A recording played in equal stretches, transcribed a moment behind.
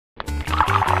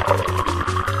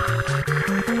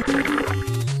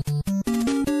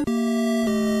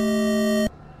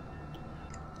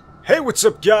what's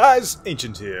up guys?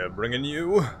 Ancient here, bringing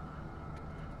you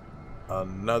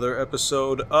another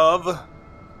episode of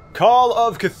Call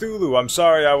of Cthulu. I'm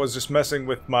sorry, I was just messing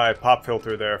with my pop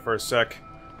filter there for a sec.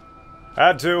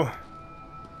 Had to.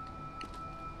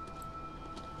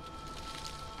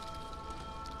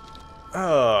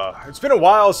 It's been a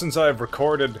while since I've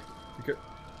recorded.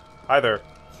 Either.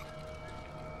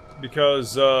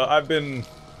 Because, I've been...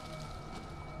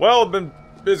 well, been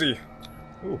busy.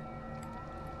 Ooh.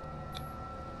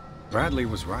 Bradley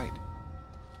was right.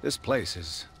 This place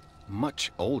is much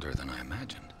older than I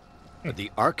imagined. But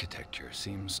the architecture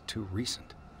seems too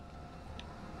recent.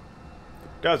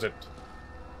 Does it?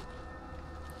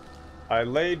 I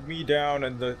laid me down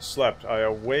and slept. I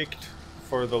awaked,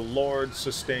 for the Lord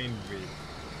sustained me.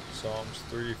 Psalms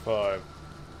 35.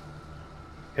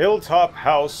 Hilltop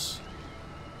House.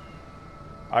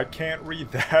 I can't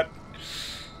read that.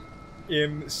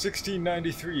 In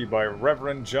 1693 by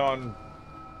Reverend John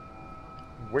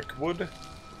Wickwood.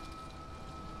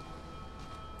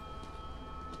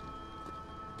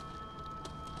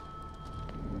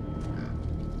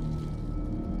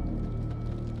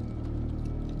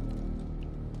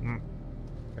 Can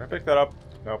I pick that up?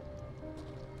 Nope.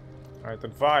 Alright,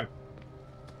 then fine.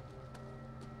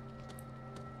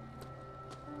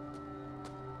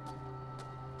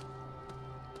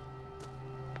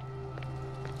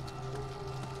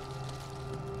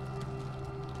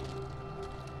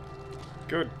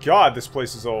 Good God, this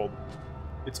place is old.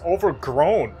 It's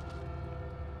overgrown.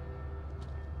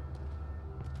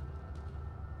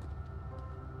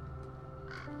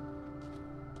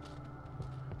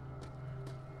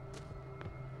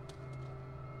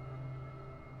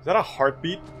 Is that a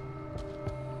heartbeat?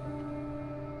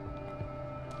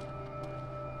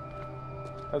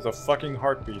 That's a fucking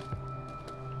heartbeat.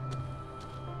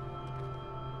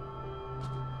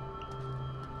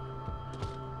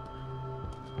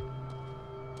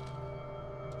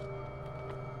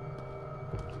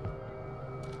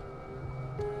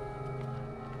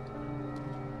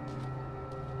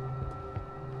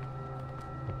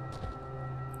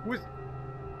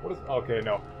 What is... okay,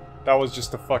 no. That was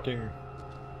just a fucking...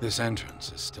 This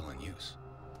entrance is still in use.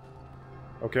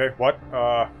 Okay, what?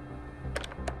 Ah!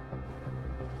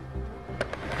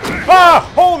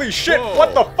 Holy shit! Whoa.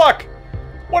 What the fuck?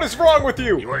 What is wrong with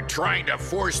you? You were trying to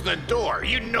force the door,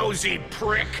 you nosy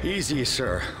prick! Easy,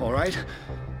 sir, all right?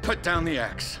 Put down the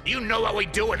axe. You know what we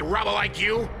do with rubble like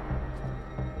you?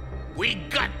 We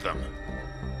gut them.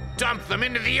 Dump them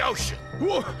into the ocean.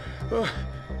 Whoa.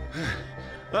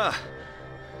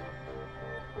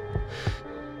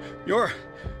 You're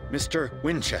Mr.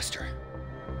 Winchester.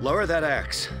 Lower that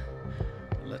axe.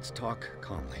 Let's talk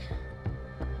calmly.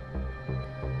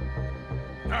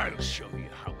 I'll show you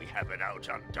how we have it out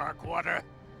on Darkwater.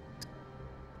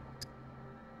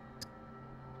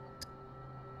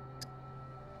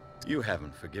 You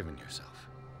haven't forgiven yourself.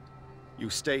 You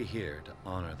stay here to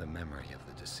honor the memory of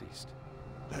the deceased.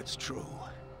 That's true.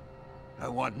 I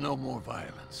want no more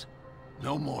violence.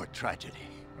 No more tragedy.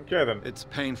 Okay then. It's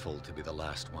painful to be the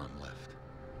last one left.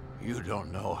 You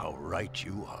don't know how right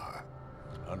you are.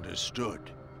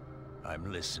 Understood.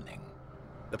 I'm listening.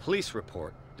 The police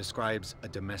report describes a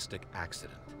domestic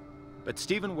accident, but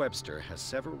Stephen Webster has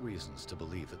several reasons to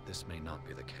believe that this may not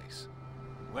be the case.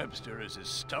 Webster is as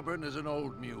stubborn as an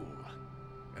old mule.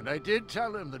 And I did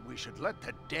tell him that we should let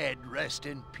the dead rest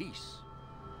in peace.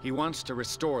 He wants to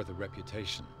restore the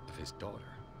reputation of his daughter.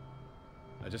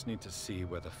 I just need to see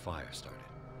where the fire started.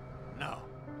 No,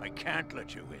 I can't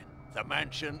let you in. The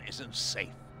mansion isn't safe.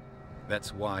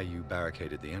 That's why you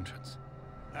barricaded the entrance.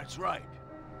 That's right.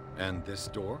 And this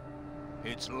door?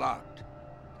 It's locked,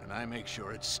 and I make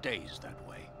sure it stays that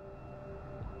way.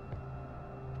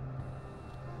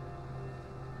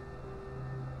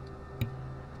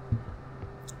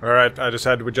 Alright, I just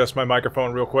had to adjust my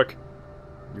microphone real quick.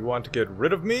 You want to get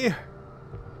rid of me?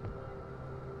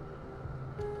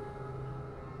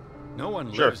 No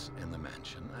one lives in the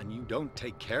mansion, and you don't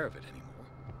take care of it anymore.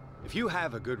 If you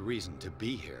have a good reason to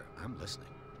be here, I'm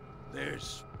listening.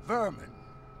 There's vermin.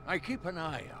 I keep an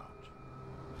eye out.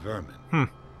 Vermin?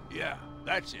 Yeah,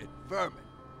 that's it. Vermin.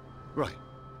 Right.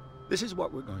 This is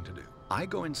what we're going to do. I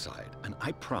go inside, and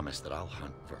I promise that I'll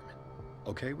hunt vermin.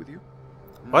 Okay with you?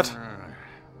 What?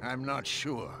 I'm not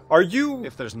sure. Are you...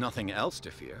 If there's nothing else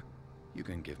to fear, you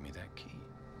can give me that key.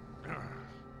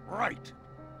 Right.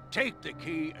 Take the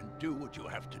key and do what you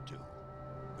have to do.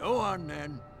 Go on,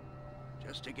 then.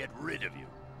 Just to get rid of you.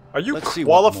 Are you Let's see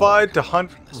what qualified more to can hunt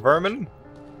come from this vermin?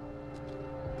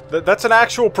 That's an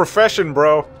actual profession,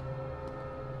 bro.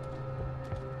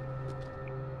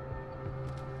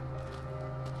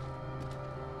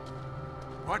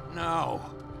 What now?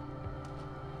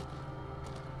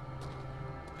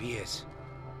 Pierce,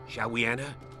 shall we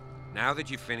enter? Now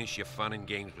that you've finished your fun and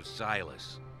games with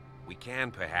Silas, we can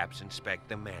perhaps inspect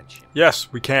the mansion.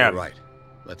 Yes, we can. You're right.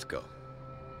 Let's go.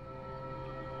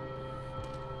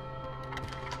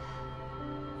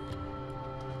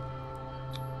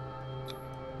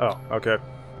 Oh, okay.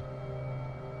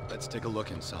 Let's take a look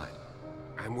inside.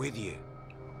 I'm with you.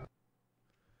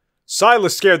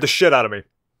 Silas scared the shit out of me.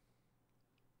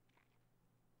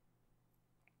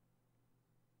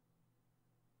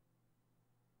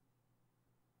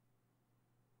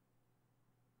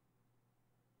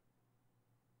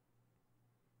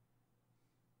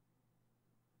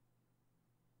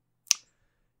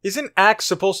 Isn't axe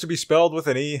supposed to be spelled with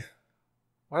an E?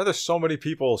 Why are there so many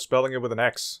people spelling it with an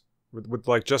X? With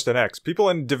like just an X.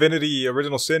 People in Divinity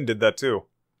Original Sin did that too.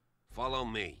 Follow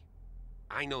me.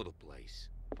 I know the place.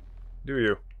 Do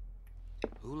you?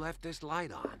 Who left this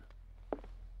light on?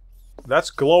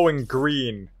 That's glowing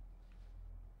green.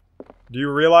 Do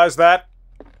you realize that?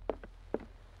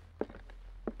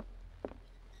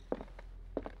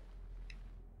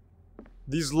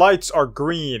 These lights are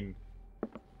green.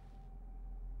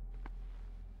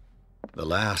 The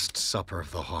Last Supper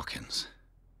of the Hawkins.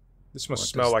 This must What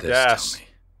smell does like this ass. tell me?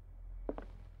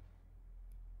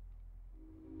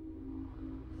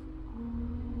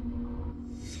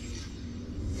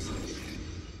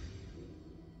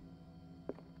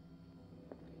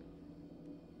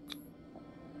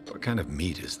 What kind of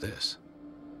meat is this?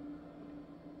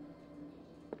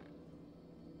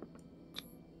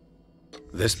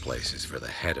 This place is for the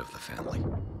head of the family,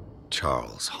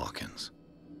 Charles Hawkins.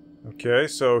 Okay,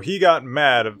 so he got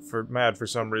mad for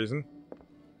some reason.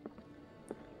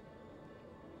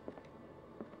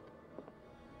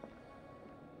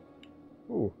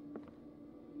 Ooh.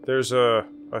 There's I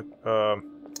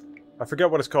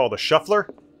forget what it's called, a shuffler?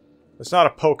 It's not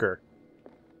a poker.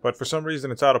 But for some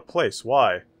reason it's out of place.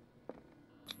 Why?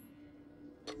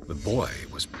 The boy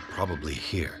was probably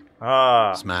here.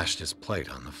 Ah. Smashed his plate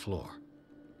on the floor.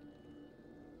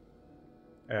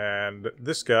 And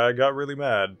this guy got really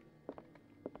mad.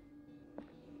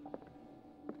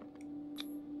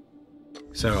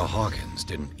 Sarah Hawkins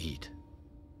didn't eat.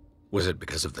 Was it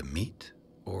because of the meat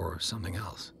or something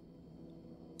else?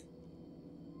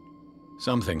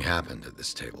 Something happened at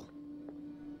this table.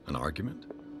 An argument?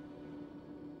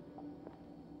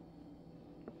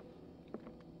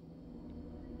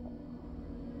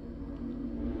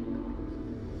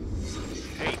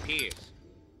 Hey, Pierce.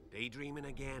 Daydreaming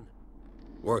again?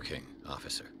 Working,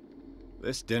 officer.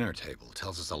 This dinner table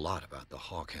tells us a lot about the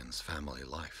Hawkins family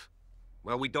life.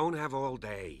 Well, we don't have all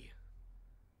day.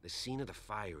 The scene of the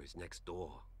fire is next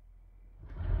door.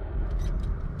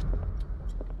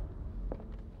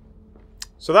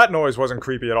 So that noise wasn't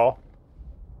creepy at all.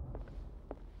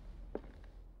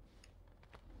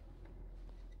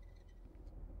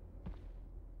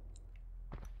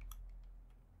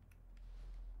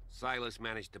 Silas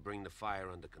managed to bring the fire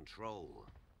under control.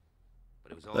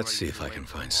 But it was Let's see already if too I late can for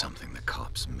find Hawkins. something the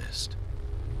cops missed.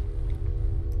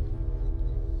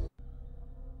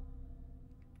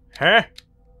 Huh?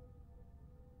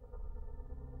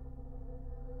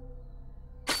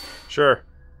 Sure.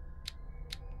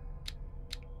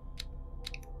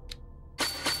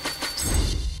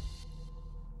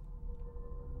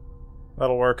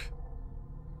 That'll work.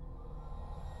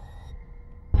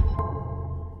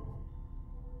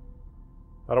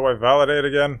 How do I validate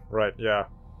again? Right, yeah.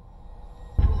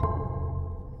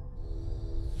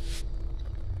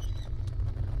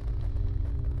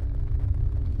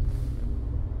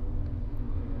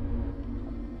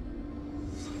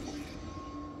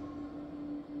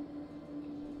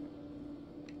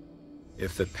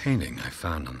 If the painting I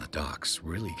found on the docks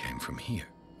really came from here,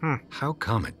 how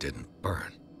come it didn't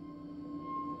burn?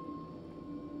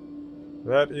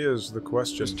 That is the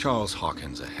question. Was Charles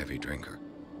Hawkins a heavy drinker?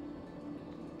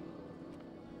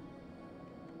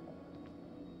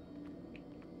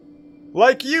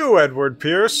 Like you, Edward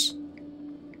Pierce!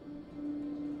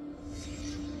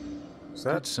 Is Did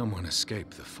that... someone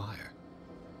escape the fire?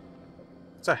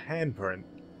 It's a handprint.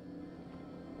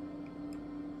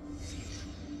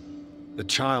 The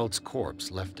child's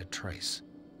corpse left a trace.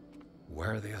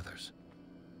 Where are the others?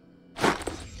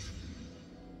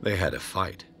 They had a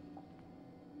fight.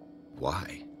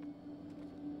 Why?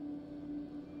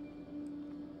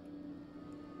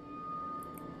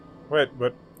 Wait,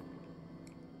 but...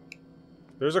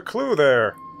 There's a clue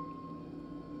there!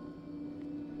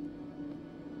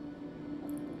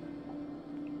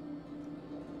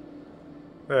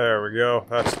 There we go.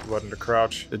 That's the button to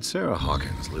crouch. Did Sarah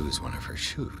Hawkins lose one of her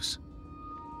shoes?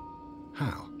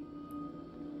 How?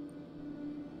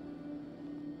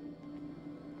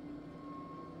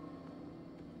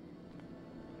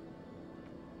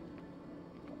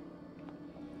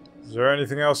 Is there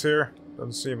anything else here?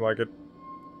 Doesn't seem like it.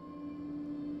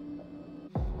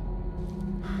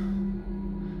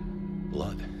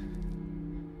 Blood.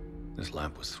 This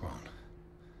lamp was thrown.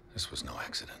 This was no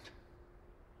accident.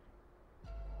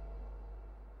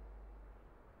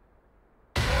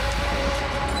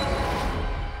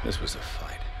 This was a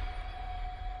fight.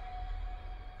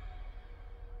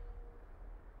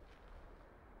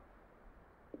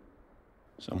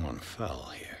 Someone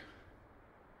fell here.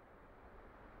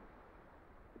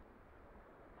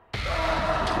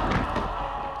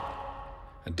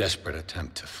 A desperate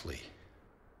attempt to flee.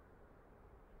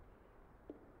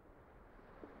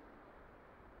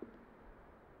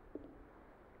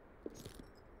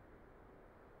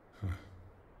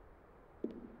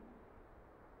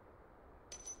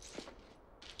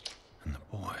 And the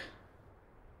boy.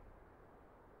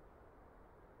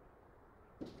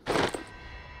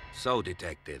 So,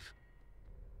 Detective,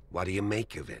 what do you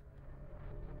make of it?